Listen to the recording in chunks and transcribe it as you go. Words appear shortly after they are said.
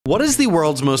What is the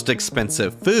world's most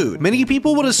expensive food? Many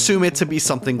people would assume it to be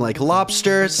something like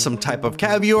lobster, some type of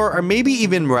caviar, or maybe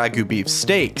even Wagyu beef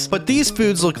steaks. But these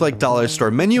foods look like dollar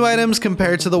store menu items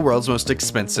compared to the world's most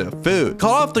expensive food.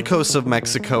 Caught off the coast of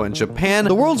Mexico and Japan,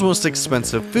 the world's most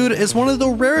expensive food is one of the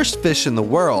rarest fish in the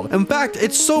world. In fact,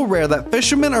 it's so rare that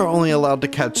fishermen are only allowed to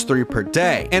catch 3 per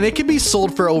day, and it can be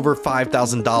sold for over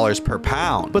 $5,000 per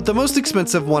pound. But the most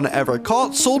expensive one ever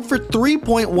caught sold for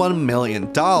 $3.1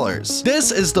 million.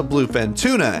 This is the bluefin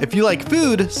tuna. If you like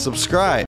food, subscribe.